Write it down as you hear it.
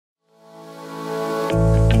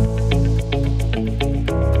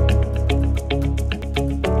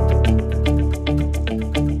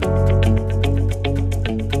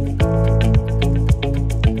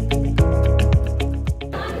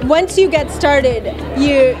once you get started,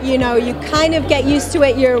 you know, you kind of get used to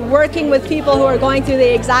it. You're working with people who are going through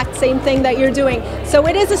the exact same thing that you're doing. So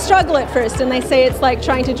it is a struggle at first, and they say it's like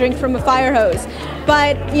trying to drink from a fire hose.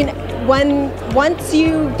 But you know, once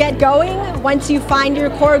you get going, once you find your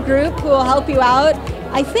core group who will help you out,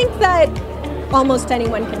 I think that almost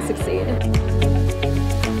anyone can succeed.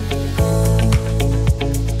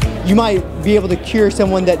 You might be able to cure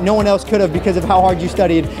someone that no one else could have because of how hard you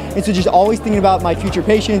studied. And so just always thinking about my future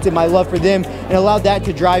patients and my love for them, and allowed that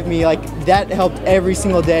to drive me. Like, that helped every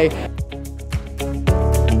single day.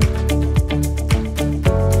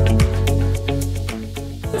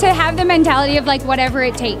 To have the mentality of like whatever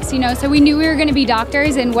it takes, you know, so we knew we were going to be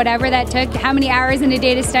doctors, and whatever that took, how many hours in a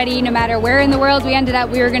day to study, no matter where in the world we ended up,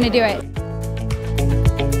 we were going to do it.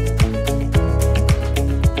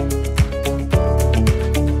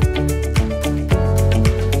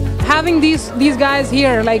 Having these guys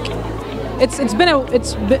here, like, it's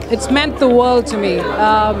meant the world to me,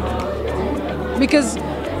 because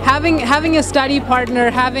having a study partner,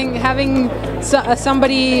 having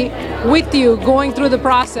somebody with you going through the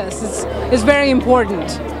process is very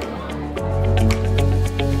important.